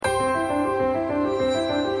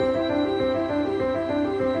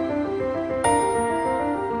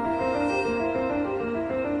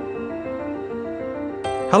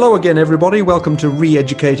Hello again, everybody. Welcome to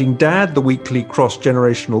Re-Educating Dad, the weekly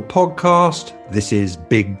cross-generational podcast. This is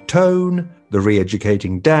Big Tone, the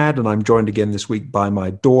Re-Educating Dad, and I'm joined again this week by my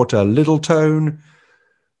daughter, Little Tone,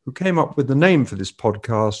 who came up with the name for this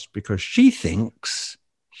podcast because she thinks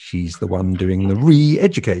she's the one doing the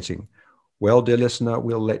re-educating. Well, dear listener,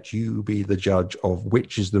 we'll let you be the judge of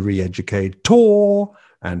which is the re-educator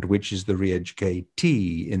and which is the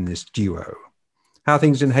re-educatee in this duo. How are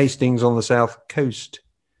things in Hastings on the south coast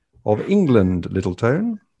of England, Little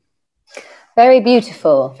Tone? Very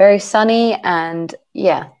beautiful, very sunny, and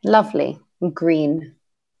lovely and green.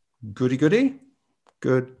 Goody.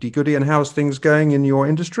 And how's things going in your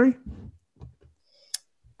industry?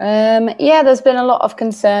 There's been a lot of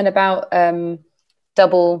concern about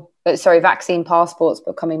vaccine passports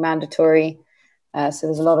becoming mandatory. So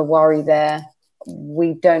there's a lot of worry there.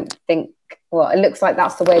 We don't think, it looks like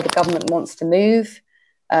that's the way the government wants to move.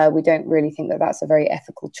 We don't really think that that's a very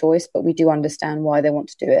ethical choice, but we do understand why they want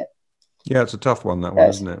to do it. Yeah, it's a tough one, that one,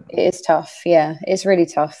 isn't it? It is tough. Yeah, it's really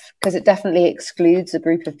tough because it definitely excludes a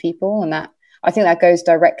group of people. And that, I think that goes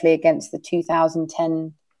directly against the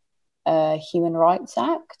 2010 Human Rights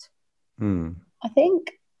Act, I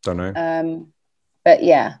think. Don't know.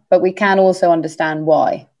 But we can also understand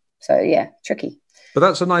why. So, yeah, tricky. But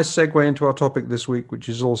that's a nice segue into our topic this week, which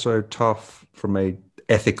is also tough from a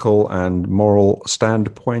ethical and moral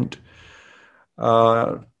standpoint.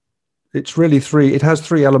 It has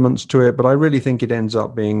three elements to it, but I really think it ends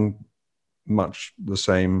up being much the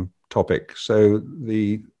same topic. So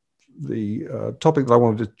the topic that I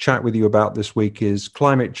wanted to chat with you about this week is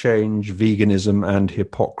climate change, veganism, and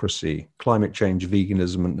hypocrisy. Climate change,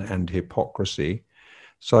 veganism, and hypocrisy.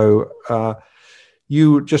 So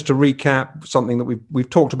just to recap, something that we've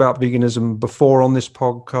talked about veganism before on this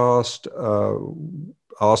podcast.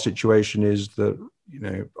 Our situation is that,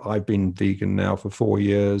 I've been vegan now for 4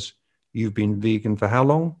 years. You've been vegan for how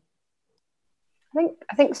long? I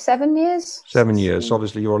think 7 years. 7 years.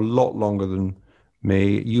 Obviously, you're a lot longer than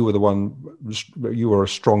me. You were a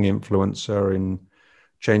strong influencer in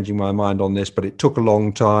changing my mind on this, but it took a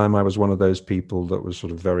long time. I was one of those people that was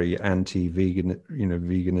sort of very anti-vegan,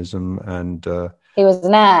 veganism, and he was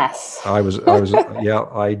an ass. I was. Yeah,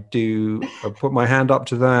 I do. I put my hand up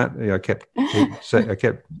to that. I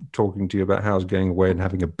kept talking to you about how I was going away and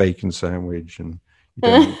having a bacon sandwich and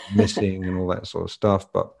missing and all that sort of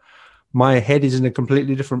stuff. But my head is in a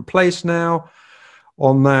completely different place now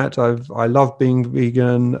on that. I love being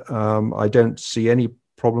vegan. I don't see any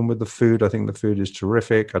problem with the food. I think the food is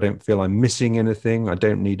terrific. I don't feel I'm missing anything. I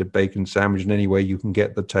don't need a bacon sandwich in any way you can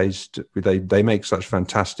get the taste. They make such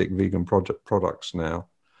fantastic vegan products now.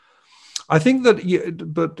 I think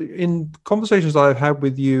that, but in conversations I've had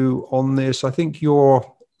with you on this, I think you're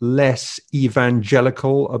less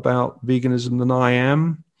evangelical about veganism than I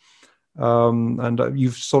am. And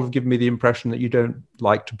you've sort of given me the impression that you don't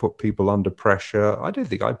like to put people under pressure. I don't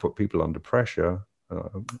think I put people under pressure.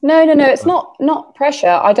 No. It's not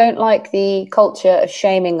pressure. I don't like the culture of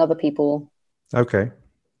shaming other people. Okay.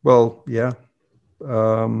 Well, yeah.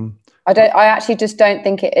 I actually just don't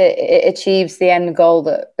think it achieves the end goal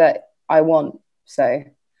that I want. So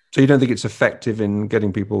you don't think it's effective in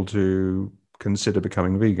getting people to consider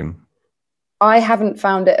becoming vegan? I haven't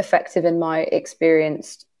found it effective in my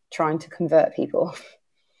experience trying to convert people.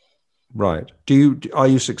 Right. Are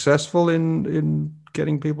you successful in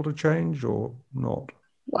getting people to change or not?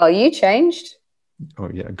 Well, you changed. Oh,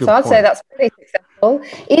 yeah. Good so I'd point. say that's pretty successful.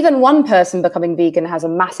 Even one person becoming vegan has a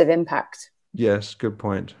massive impact. Yes, good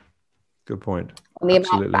point. On the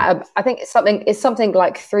amount, I think it's something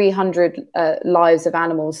like 300 lives of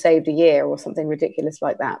animals saved a year or something ridiculous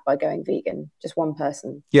like that by going vegan. Just one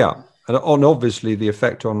person. Yeah. And obviously the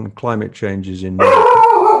effect on climate change is enormous.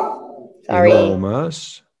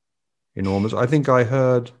 I think I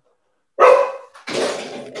heard...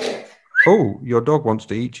 Oh, your dog wants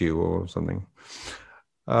to eat you or something.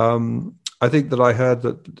 I think that I heard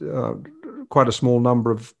that quite a small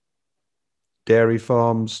number of dairy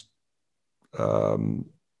farms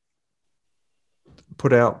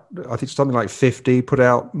put out, I think something like 50, put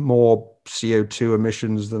out more CO2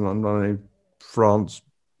 emissions than I don't know, France,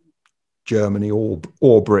 Germany, or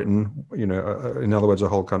Britain, in other words, a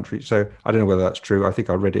whole country. So I don't know whether that's true. I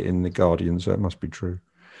think I read it in The Guardian, so it must be true.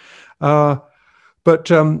 But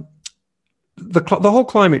the whole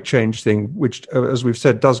climate change thing, which, as we've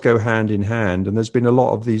said, does go hand in hand. And there's been a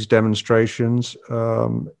lot of these demonstrations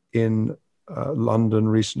in London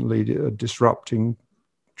recently, disrupting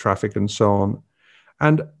traffic and so on.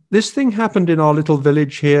 And this thing happened in our little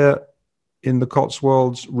village here in the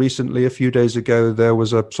Cotswolds recently. A few days ago, there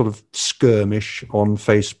was a sort of skirmish on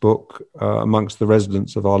Facebook amongst the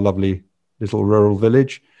residents of our lovely little rural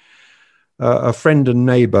village. A friend and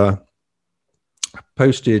neighbour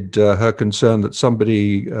posted her concern that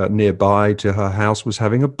somebody nearby to her house was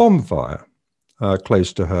having a bonfire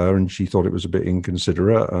close to her, and she thought it was a bit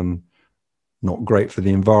inconsiderate and not great for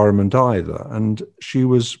the environment either. And she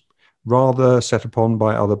was rather set upon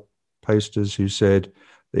by other posters who said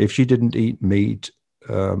that if she didn't eat meat,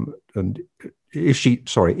 and if she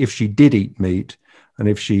did eat meat, and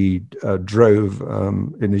if she drove,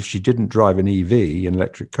 and if she didn't drive an EV, an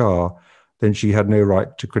electric car, then she had no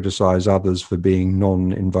right to criticize others for being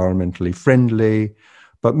non-environmentally friendly.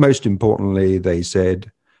 But most importantly, they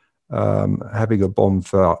said, having a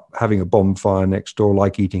bonfire next door,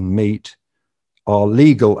 like eating meat, are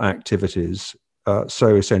legal activities.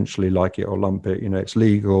 So essentially, like it or lump it, it's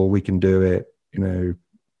legal. We can do it.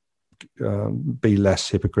 Be less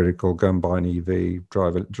hypocritical. Go and buy an EV,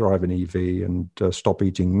 drive an EV, and stop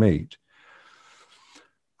eating meat.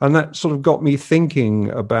 And that sort of got me thinking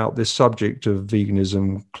about this subject of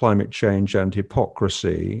veganism, climate change, and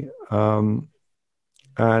hypocrisy. And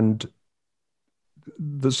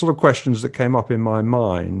the sort of questions that came up in my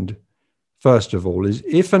mind, first of all, is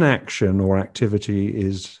if an action or activity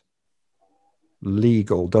is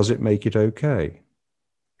legal, does it make it okay?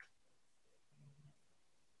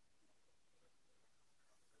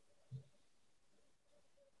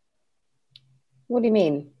 What do you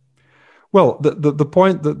mean? Well, the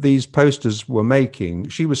point that these posters were making,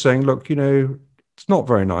 she was saying, look, it's not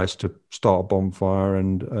very nice to start a bonfire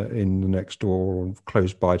and in the next door or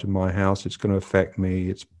close by to my house. It's going to affect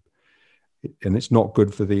me. It's not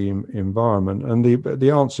good for the environment. And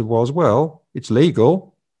the answer was, well, it's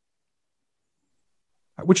legal,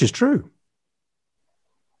 which is true.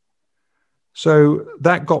 So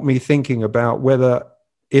that got me thinking about whether,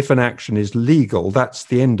 if an action is legal, that's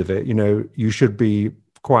the end of it. You should be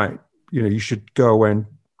quite. You should go away and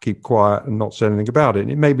keep quiet and not say anything about it.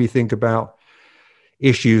 And it made me think about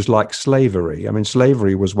issues like slavery. I mean,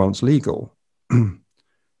 slavery was once legal.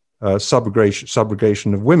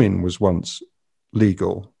 Subrogation of women was once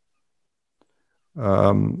legal.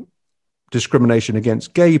 Discrimination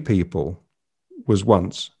against gay people was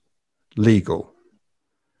once legal.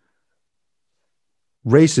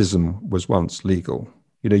 Racism was once legal.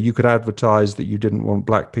 You could advertise that you didn't want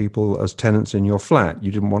black people as tenants in your flat.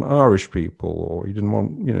 You didn't want Irish people, or you didn't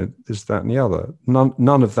want, this, that, and the other.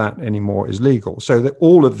 None of that anymore is legal. So that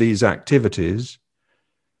all of these activities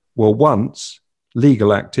were once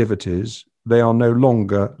legal activities. They are no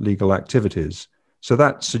longer legal activities. So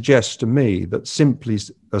that suggests to me that simply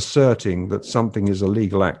asserting that something is a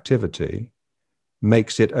legal activity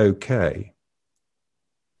makes it okay.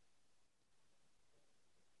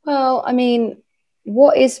 Well, I mean,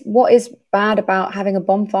 what is bad about having a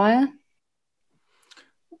bonfire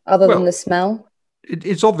other than the smell?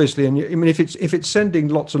 It's obviously, and I mean, if it's sending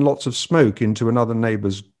lots and lots of smoke into another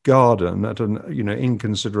neighbour's garden at an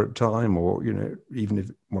inconsiderate time, or even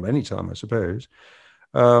if any time, I suppose,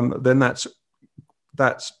 then that's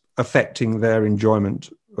affecting their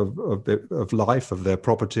enjoyment of life, of their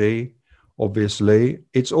property. Obviously,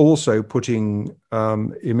 it's also putting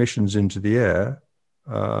emissions into the air.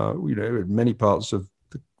 In many parts of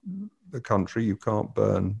the country, you can't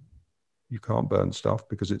burn stuff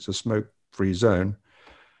because it's a smoke-free zone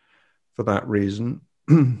for that reason.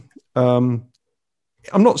 I'm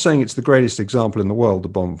not saying it's the greatest example in the world, the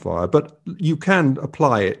bonfire, but you can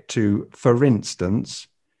apply it to, for instance,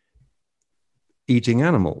 eating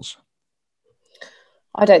animals.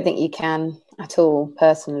 I don't think you can at all,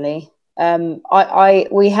 personally.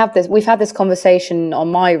 We've had this conversation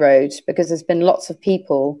on my road because there's been lots of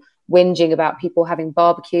people whinging about people having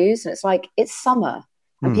barbecues, and it's like, it's summer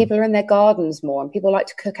and people are in their gardens more and people like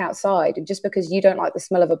to cook outside, and just because you don't like the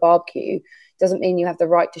smell of a barbecue doesn't mean you have the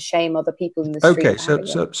right to shame other people in the street. Okay,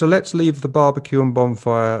 so let's leave the barbecue and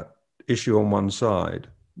bonfire issue on one side.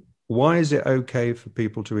 Why is it okay for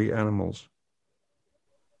people to eat animals?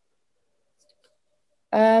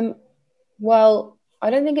 Well, I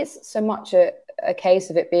don't think it's so much a case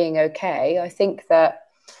of it being okay. I think that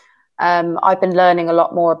I've been learning a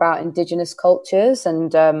lot more about Indigenous cultures,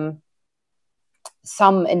 and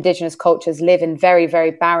some Indigenous cultures live in very,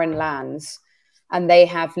 very barren lands, and they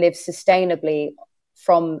have lived sustainably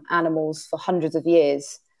from animals for hundreds of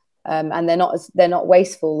years, and they're not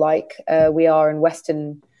wasteful like we are in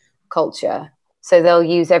Western culture. So they'll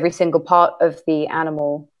use every single part of the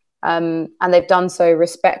animal, and they've done so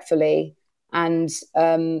respectfully. And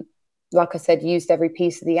like I said, used every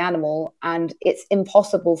piece of the animal, and it's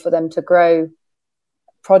impossible for them to grow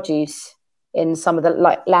produce in some of the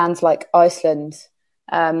lands like Iceland.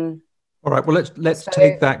 All right. Well, let's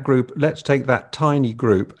take that group. Let's take that tiny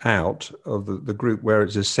group out of the group where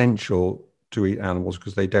it's essential to eat animals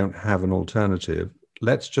because they don't have an alternative.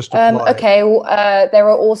 Let's just apply. Okay. There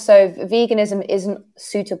are also veganism isn't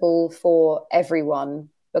suitable for everyone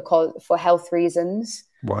because for health reasons.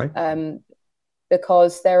 Why?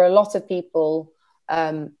 Because there are a lot of people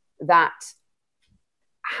that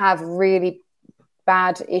have really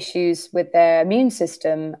bad issues with their immune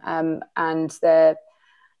system, and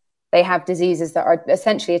they have diseases that are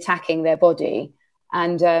essentially attacking their body.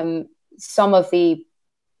 And some of the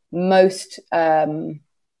most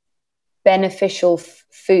beneficial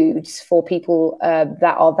foods for people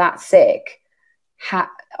that are that sick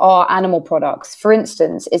are animal products. For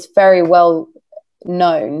instance, it's very well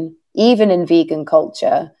known, even in vegan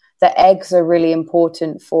culture, that eggs are really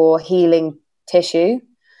important for healing tissue.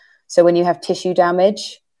 So when you have tissue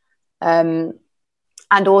damage, and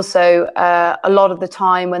also a lot of the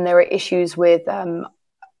time when there are issues with,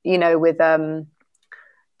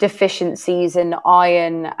 deficiencies in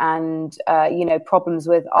iron and, problems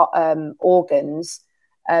with organs,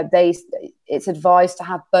 it's advised to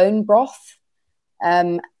have bone broth.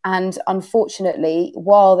 And unfortunately,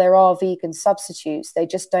 while there are vegan substitutes, they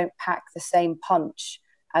just don't pack the same punch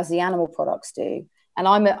as the animal products do. And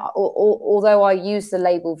although I use the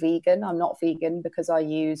label vegan, I'm not vegan because I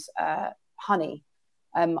use honey.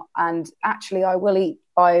 And actually, I will eat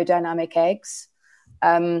biodynamic eggs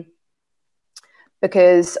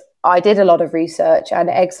because I did a lot of research, and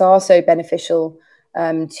eggs are so beneficial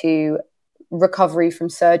to recovery from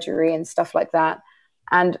surgery and stuff like that.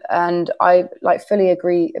 And I fully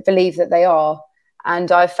believe that they are.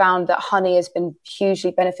 And I found that honey has been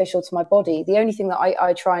hugely beneficial to my body. The only thing that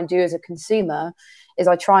I try and do as a consumer is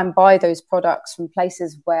I try and buy those products from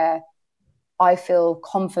places where I feel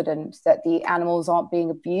confident that the animals aren't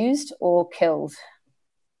being abused or killed.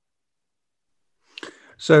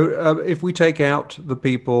 So if we take out the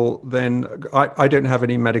people, then I don't have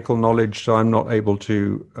any medical knowledge, so I'm not able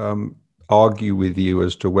to argue with you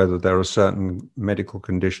as to whether there are certain medical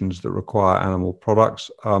conditions that require animal products.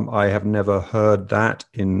 I have never heard that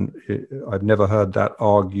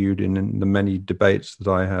argued in the many debates that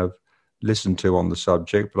I have listened to on the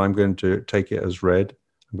subject, but I'm going to take it as read.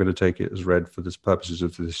 I'm going to take it as read for the purposes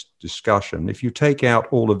of this discussion. If you take out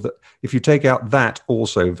if you take out that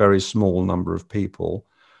also very small number of people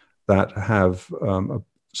that have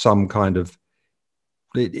some kind of,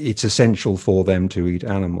 it's essential for them to eat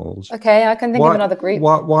animals. Okay, I can think of another group.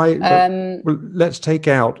 Why? Well, let's take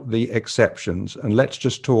out the exceptions and let's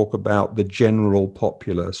just talk about the general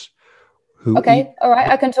populace. All right.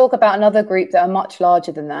 I can talk about another group that are much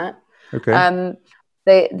larger than that. Okay.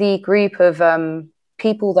 The group of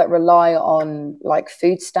people that rely on like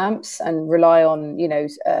food stamps and rely on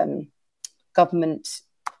government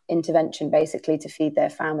intervention basically to feed their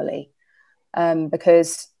family,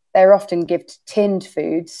 because they're often given tinned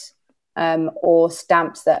foods or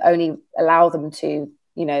stamps that only allow them to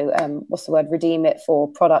redeem it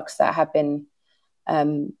for products that have been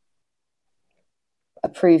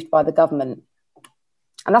approved by the government.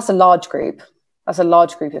 And that's a large group. That's a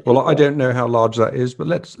large group of people. Well, I don't know how large that is, but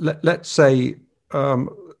let's say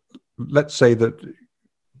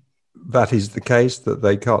that is the case, that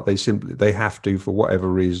they have to, for whatever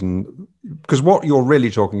reason, because what you're really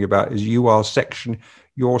talking about is you're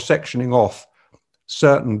sectioning off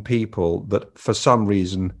certain people that for some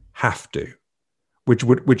reason have to,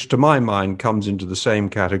 which to my mind comes into the same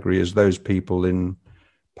category as those people in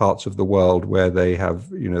parts of the world where they have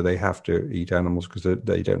to eat animals because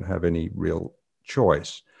they don't have any real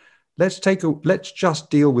choice. Let's just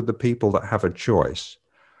deal with the people that have a choice.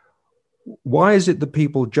 Why is it that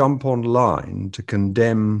people jump online to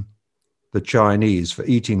condemn the Chinese for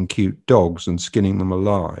eating cute dogs and skinning them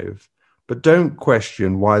alive, but don't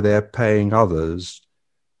question why they're paying others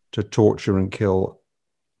to torture and kill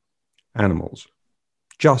animals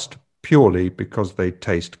just purely because they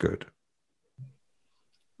taste good?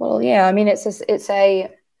 Well, yeah, I mean, it's a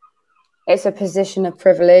position of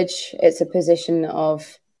privilege. It's a position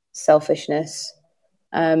of selfishness,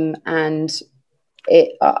 and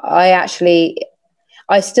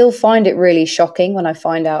I still find it really shocking when I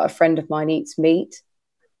find out a friend of mine eats meat,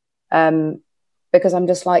 because I'm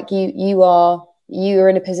just like, you are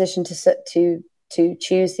in a position to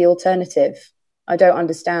choose the alternative. I don't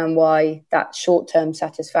understand why that short-term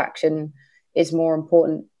satisfaction is more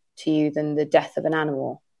important to you than the death of an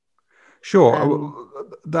animal. Sure,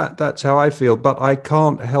 that's how I feel, but I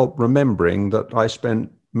can't help remembering that I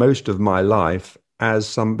spent most of my life as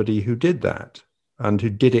somebody who did that and who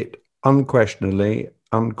did it unquestionably,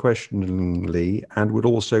 unquestioningly and would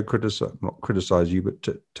also not criticize you, but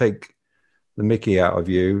to take the mickey out of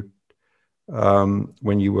you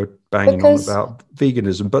when you were banging on about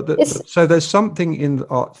veganism. But so there's something in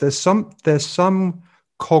art. There's some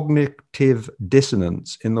cognitive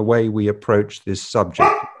dissonance in the way we approach this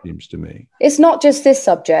subject, it seems to me. It's not just this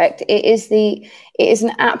subject. It is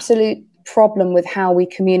an absolute problem with how we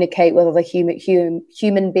communicate with other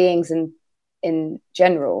human beings and in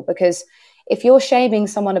general, because if you're shaming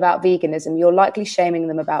someone about veganism, you're likely shaming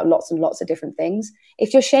them about lots and lots of different things.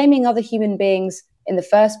 If you're shaming other human beings in the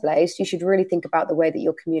first place, you should really think about the way that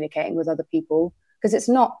you're communicating with other people, because it's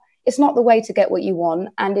not the way to get what you want,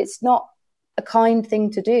 and it's not a kind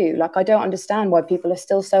thing to do. Like, I don't understand why people are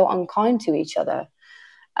still so unkind to each other.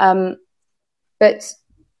 But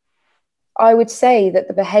I would say that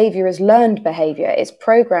the behavior is learned behavior, it's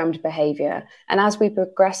programmed behavior. And as we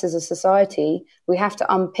progress as a society, we have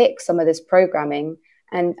to unpick some of this programming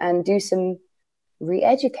and do some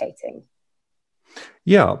re-educating.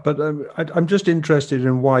 Yeah, but I'm just interested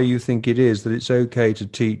in why you think it is that it's okay to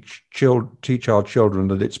teach our children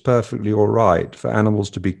that it's perfectly all right for animals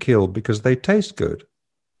to be killed because they taste good.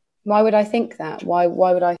 Why would I think that? Why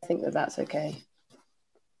would I think that that's okay?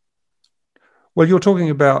 Well, you're talking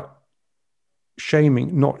about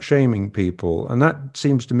not shaming people, and that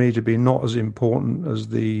seems to me to be not as important as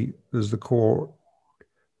the core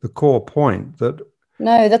point. That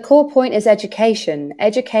no, the core point is education.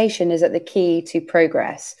 Education is at the key to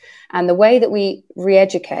progress, and the way that we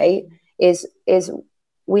re-educate is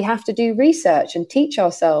we have to do research and teach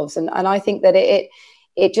ourselves, and I think that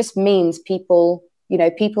it just means people in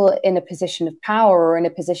a position of power or in a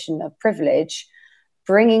position of privilege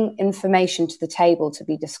bringing information to the table to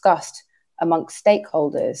be discussed amongst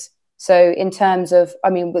stakeholders. So in terms of,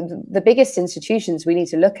 the biggest institutions we need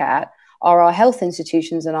to look at are our health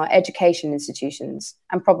institutions and our education institutions,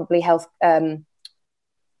 and probably healthcare.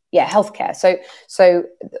 So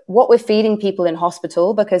what we're feeding people in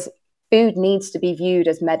hospital, because food needs to be viewed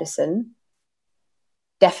as medicine.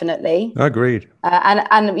 Definitely. Agreed.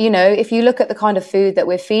 And if you look at the kind of food that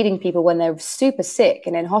we're feeding people when they're super sick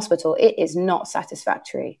and in hospital, it is not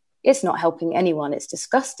satisfactory. It's not helping anyone. It's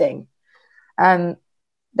disgusting.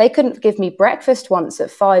 They couldn't give me breakfast once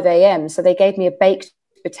at 5 a.m. So they gave me a baked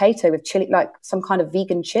potato with chili, like some kind of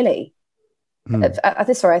vegan chili.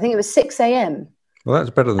 Sorry, I think it was 6 a.m. Well,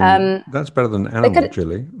 that's better than animal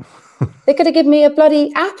chili. They could have given me a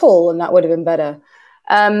bloody apple and that would have been better.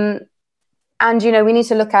 And, we need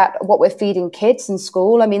to look at what we're feeding kids in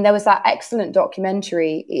school. I mean, there was that excellent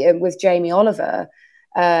documentary with Jamie Oliver,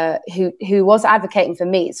 who was advocating for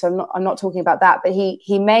meat. So I'm not talking about that, but he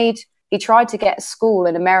tried to get a school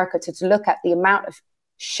in America to look at the amount of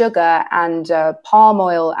sugar and palm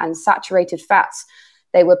oil and saturated fats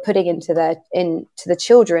they were putting into the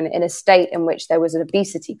children in a state in which there was an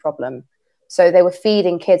obesity problem. So they were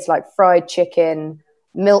feeding kids like fried chicken,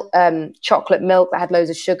 milk, chocolate milk that had loads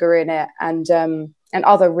of sugar in it, and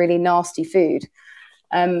other really nasty food.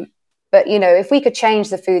 But if we could change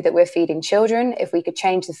the food that we're feeding children, if we could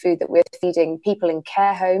change the food that we're feeding people in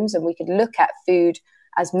care homes, and we could look at food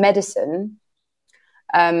as medicine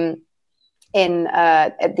at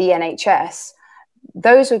the NHS,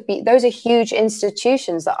 those are huge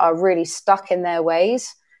institutions that are really stuck in their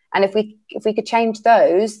ways. And if we could change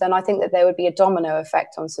those, then I think that there would be a domino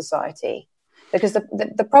effect on society. Because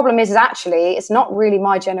the problem is actually it's not really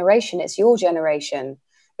my generation, it's your generation,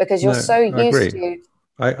 because you're so used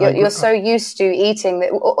to eating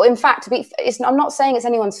that. In fact, I'm not saying it's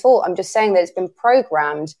anyone's fault. I'm just saying that it's been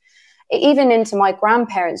programmed even into my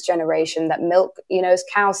grandparents' generation, that milk, is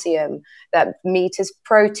calcium, that meat is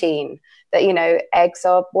protein, that, eggs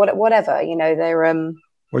are whatever, they're...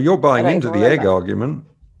 Well, you're buying into the egg argument.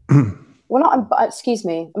 Well, excuse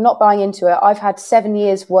me, I'm not buying into it. I've had 7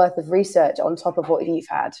 years worth of research on top of what you've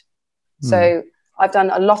had. So I've done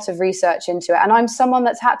a lot of research into it. And I'm someone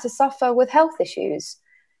that's had to suffer with health issues.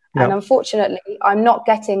 Yep. And unfortunately, I'm not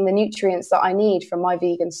getting the nutrients that I need from my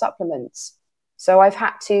vegan supplements. So I've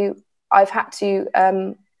had to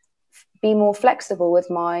be more flexible with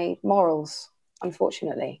my morals,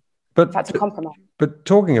 unfortunately. I've had to compromise. But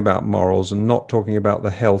talking about morals and not talking about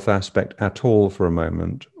the health aspect at all for a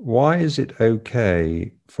moment, why is it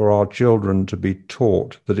okay for our children to be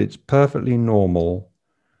taught that it's perfectly normal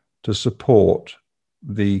to support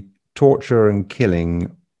the torture and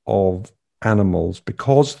killing of animals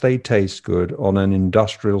because they taste good on an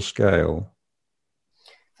industrial scale?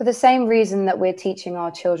 For the same reason that we're teaching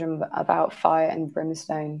our children about fire and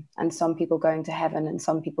brimstone, and some people going to heaven and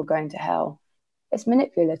some people going to hell. It's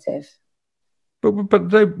manipulative.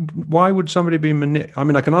 why would somebody be I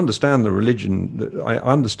mean, I can understand the religion. I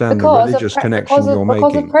understand the religious connection you're making.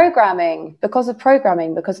 Because of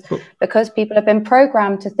programming, because people have been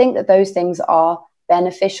programmed to think that those things are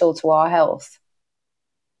beneficial to our health.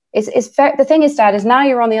 The thing is, Dad, is now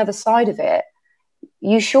you're on the other side of it.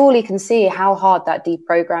 You surely can see how hard that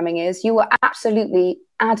deprogramming is. You were absolutely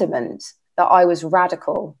adamant that I was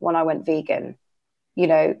radical when I went vegan. You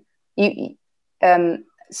know,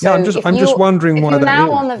 so I'm just wondering why that is. If you're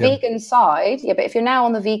now on the vegan side, but if you're now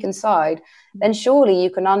on the vegan side, then surely you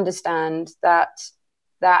can understand that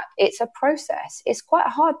it's a process. It's quite a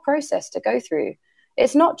hard process to go through.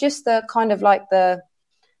 It's not just the kind of like the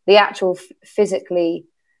actual physically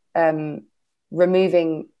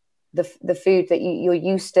removing the food that you're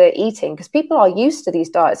used to eating, because people are used to these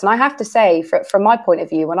diets. And I have to say, from my point of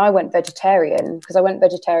view, when I went vegetarian, because I went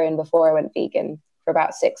vegetarian before I went vegan for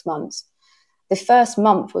about 6 months, the first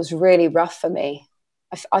month was really rough for me.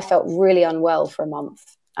 I felt really unwell for a month,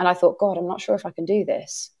 and I thought, God, I'm not sure if I can do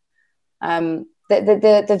this.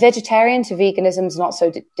 The vegetarian to veganism is not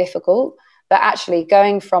so difficult, but actually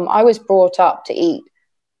going from, I was brought up to eat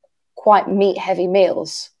quite meat heavy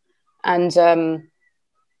meals, and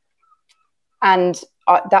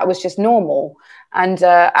that was just normal. And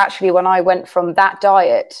actually, when I went from that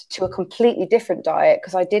diet to a completely different diet,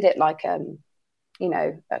 because I did it like a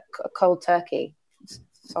cold turkey.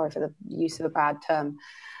 Sorry for the use of a bad term.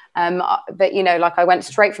 But, like I went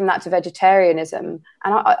straight from that to vegetarianism,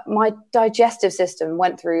 and my digestive system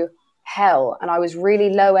went through hell, and I was really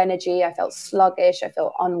low energy. I felt sluggish. I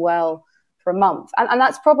felt unwell for a month. And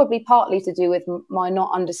that's probably partly to do with my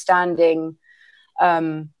not understanding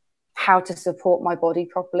how to support my body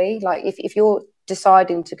properly. Like if you're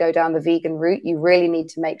deciding to go down the vegan route, you really need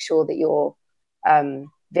to make sure that your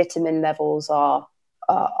vitamin levels are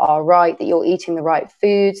right, that you're eating the right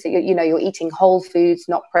foods, that you're eating whole foods,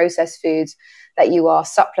 not processed foods, that you are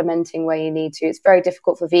supplementing where you need to. It's very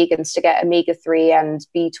difficult for vegans to get omega-3 and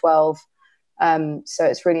B12, so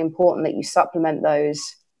it's really important that you supplement those.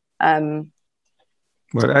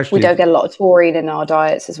 Well, actually, we don't get a lot of taurine in our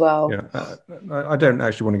diets as well. Yeah, I don't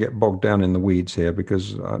actually want to get bogged down in the weeds here,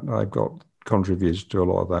 because I've got contrary views to a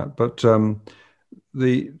lot of that. But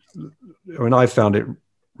I found it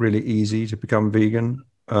really easy to become vegan.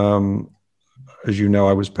 As you know,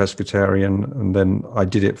 I was pescatarian, and then I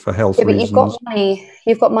did it for health reasons. But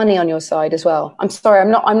you've got money on your side as well. I'm sorry,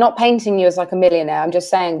 I'm not painting you as like a millionaire. I'm just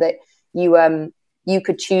saying that you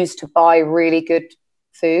could choose to buy really good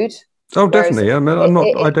food. Oh, definitely. I mean,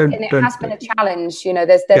 it has been a challenge.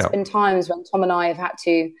 There's been times when Tom and I have had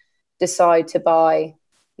to decide to buy,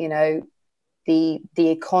 the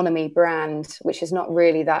economy brand, which is not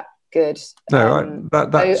really that good. No,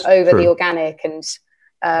 that's over true. The organic, and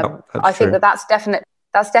I think that's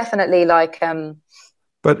definitely like.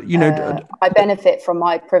 But I benefit from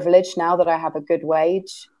my privilege now that I have a good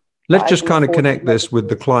wage. Let's just kind of connect this with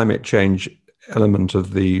the climate change element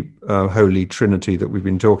of the holy trinity that we've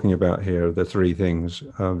been talking about here, the three things: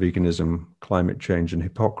 veganism, climate change, and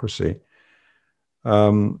hypocrisy.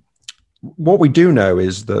 What we do know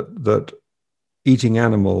is that eating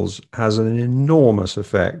animals has an enormous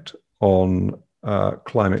effect on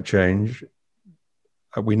climate change.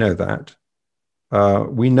 We know that.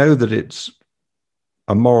 We know that it's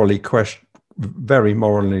a very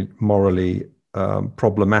morally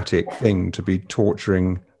problematic thing to be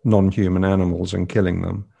torturing non-human animals and killing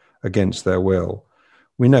them against their will.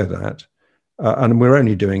 We know that. And we're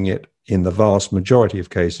only doing it in the vast majority of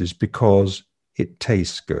cases because it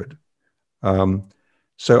tastes good.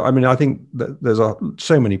 So, I mean, I think that there's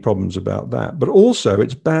so many problems about that. But also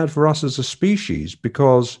it's bad for us as a species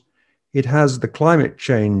because it has the climate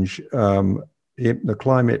change, the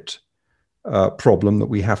climate problem that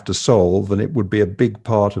we have to solve, and it would be a big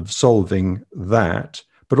part of solving that.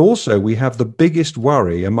 But also we have the biggest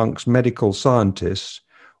worry amongst medical scientists,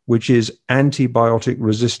 which is antibiotic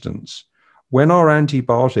resistance. When our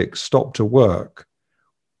antibiotics stop to work,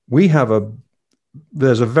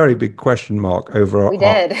 there's a very big question mark over our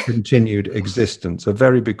continued existence, a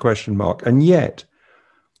very big question mark. And yet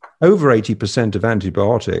over 80% of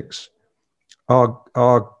antibiotics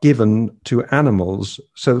are given to animals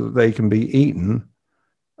so that they can be eaten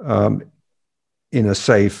in a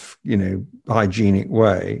safe, hygienic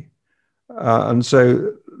way. And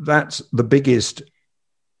so that's the biggest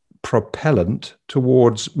propellant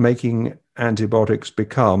towards making antibiotics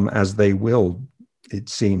become, as they will, it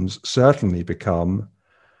seems, certainly become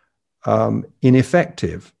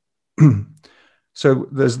ineffective. So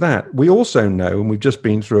there's that. We also know, and we've just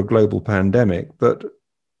been through a global pandemic, that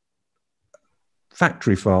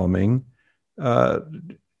factory farming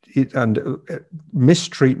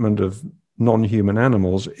mistreatment of non-human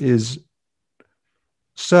animals is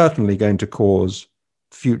certainly going to cause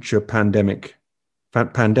future pandemics,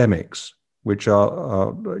 which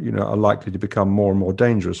are likely to become more and more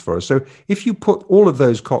dangerous for us. So if you put all of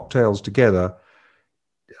those cocktails together,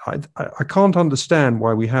 I can't understand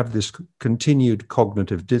why we have this continued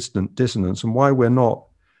cognitive dissonance, and why we're not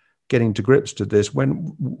getting to grips with this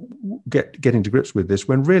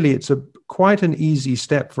when really it's quite an easy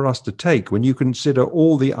step for us to take when you consider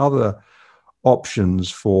all the other options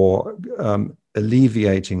for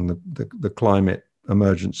alleviating the climate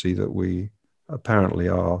emergency that we apparently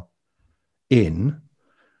are in,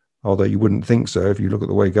 although you wouldn't think so if you look at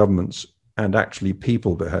the way governments and actually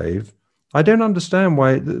people behave. I don't understand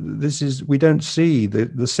why we don't see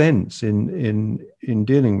the sense in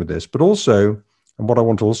dealing with this. But also, and what I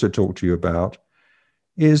want to also talk to you about,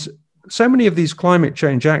 is so many of these climate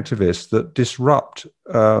change activists that disrupt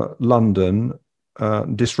London,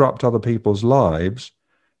 disrupt other people's lives,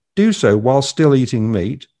 do so while still eating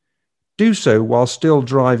meat, do so while still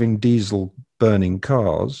driving diesel burning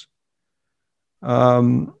cars,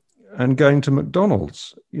 and going to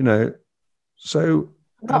McDonald's, so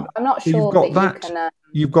I'm not sure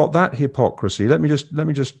you've got that hypocrisy. Let me just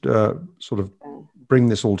sort of bring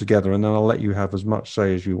this all together, and then I'll let you have as much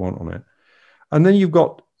say as you want on it. And then you've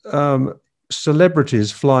got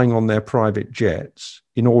celebrities flying on their private jets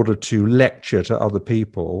in order to lecture to other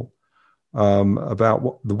people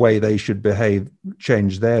about the way they should behave,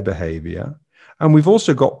 change their behavior. And we've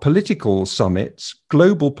also got political summits,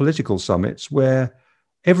 global political summits, where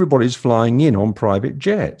everybody's flying in on private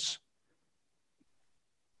jets.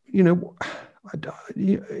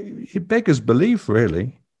 It beggars belief,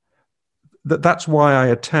 really, that's why I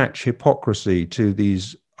attach hypocrisy to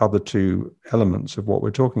these other two elements of what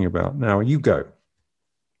we're talking about. Now, you go.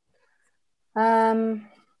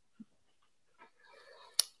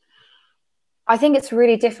 I think it's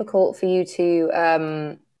really difficult for you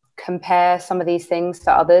to compare some of these things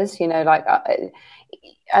to others. I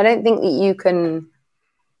don't think that you can.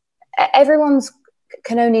 Everyone's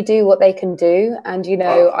can only do what they can do, and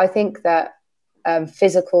I think that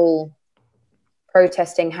physical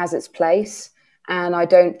protesting has its place, and I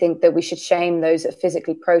don't think that we should shame those that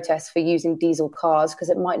physically protest for using diesel cars, because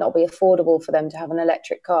it might not be affordable for them to have an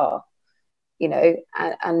electric car. I'd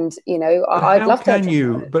love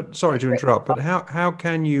to. But sorry to interrupt, but how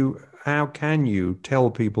can you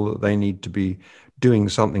tell people that they need to be doing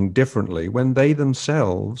something differently when they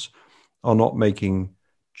themselves are not making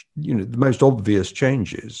the most obvious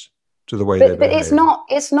changes to the way they behave? But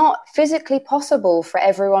it's not physically possible for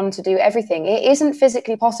everyone to do everything. It isn't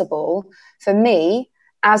physically possible for me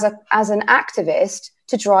as an activist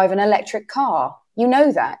to drive an electric car.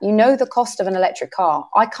 That. The cost of an electric car.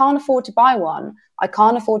 I can't afford to buy one. I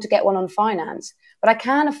can't afford to get one on finance, but I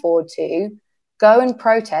can afford to go and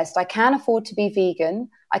protest. I can afford to be vegan.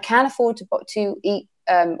 I can afford to eat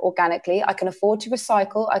organically. I can afford to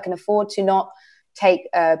recycle. I can afford to not take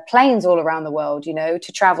planes all around the world,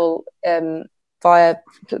 to travel via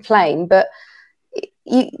plane. But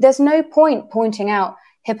there's no point pointing out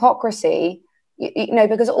hypocrisy,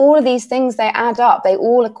 because all of these things, they add up. They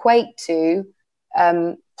all equate to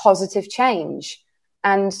positive change.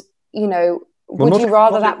 And, would you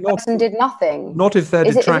rather that person did nothing? Not if they're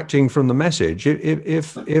detracting from the message.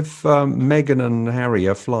 If Meghan and Harry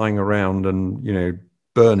are flying around and,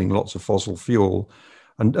 burning lots of fossil fuel,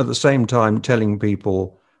 and at the same time telling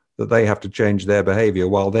people that they have to change their behavior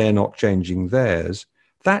while they're not changing theirs,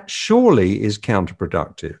 that surely is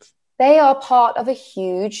counterproductive. They are part of a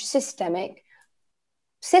huge systemic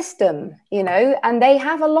system, and they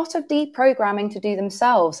have a lot of deprogramming to do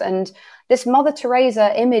themselves. And this Mother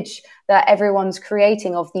Teresa image that everyone's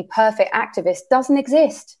creating of the perfect activist doesn't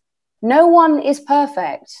exist. No one is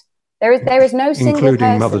perfect. There is no single including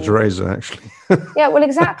person. Mother Teresa, actually. Yeah, well,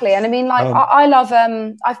 exactly. And I mean, I love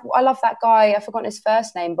I love that guy. I've forgotten his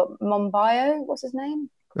first name, but Monbiot, what's his name?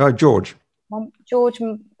 George. George,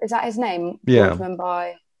 is that his name? Yeah. George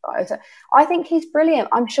Monbiot. I think he's brilliant.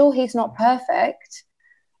 I'm sure he's not perfect.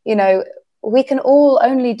 We can all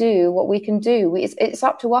only do what we can do. It's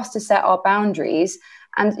up to us to set our boundaries.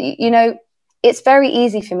 And, it's very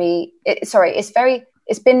easy for me.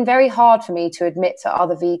 It's been very hard for me to admit to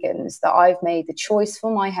other vegans that I've made the choice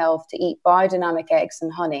for my health to eat biodynamic eggs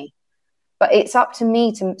and honey. But it's up to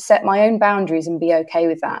me to set my own boundaries and be okay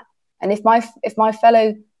with that. And if my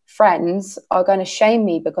fellow friends are going to shame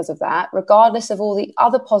me because of that, regardless of all the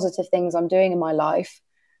other positive things I'm doing in my life,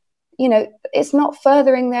 it's not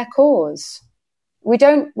furthering their cause. We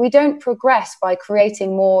don't progress by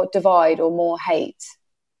creating more divide or more hate.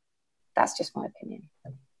 That's just my opinion.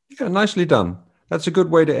 Yeah, nicely done. That's a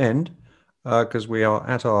good way to end, because we are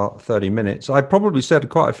at our 30 minutes. I probably said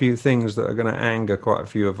quite a few things that are going to anger quite a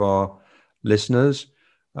few of our listeners,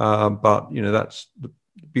 but that's the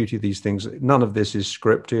beauty of these things. None of this is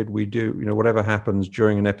scripted. We do, whatever happens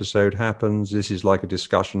during an episode happens. This is like a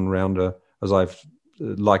discussion around as I've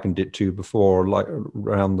likened it to before, like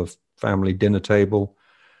around the family dinner table.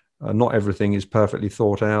 Not everything is perfectly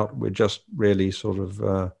thought out. We're just really sort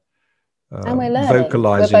of and we're learning.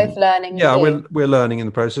 vocalizing. We're both learning. Yeah, we're learning in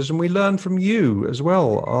the process, and we learn from you as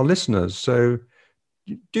well, our listeners. So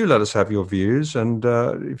do let us have your views, and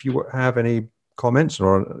if you have any comments,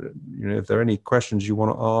 or if there are any questions you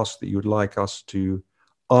want to ask that you would like us to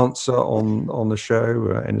answer on the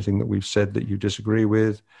show, anything that we've said that you disagree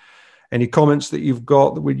with, any comments that you've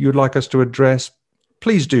got that you'd like us to address,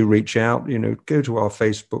 please do reach out. Go to our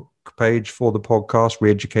Facebook page for the podcast,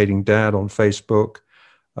 Re-Educating Dad on Facebook.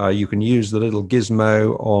 You can use the little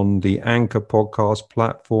gizmo on the Anchor podcast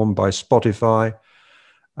platform by Spotify,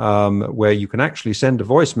 where you can actually send a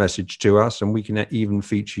voice message to us, and we can even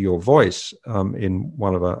feature your voice in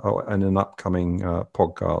an upcoming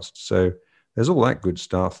podcast. So there's all that good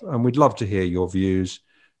stuff, and we'd love to hear your views.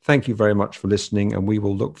 Thank you very much for listening, and we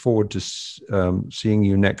will look forward to seeing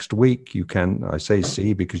you next week. I say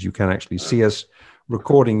see because you can actually see us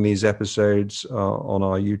recording these episodes on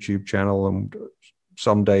our YouTube channel, and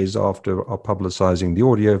some days after our publicizing the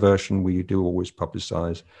audio version, we do always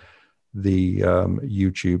publicize the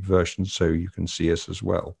YouTube version so you can see us as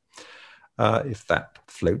well, if that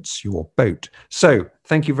floats your boat. So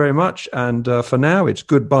thank you very much, and for now it's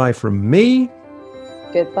goodbye from me.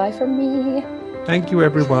 Goodbye from me. Thank you,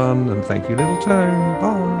 everyone, and thank you, Little Tone.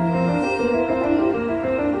 Bye.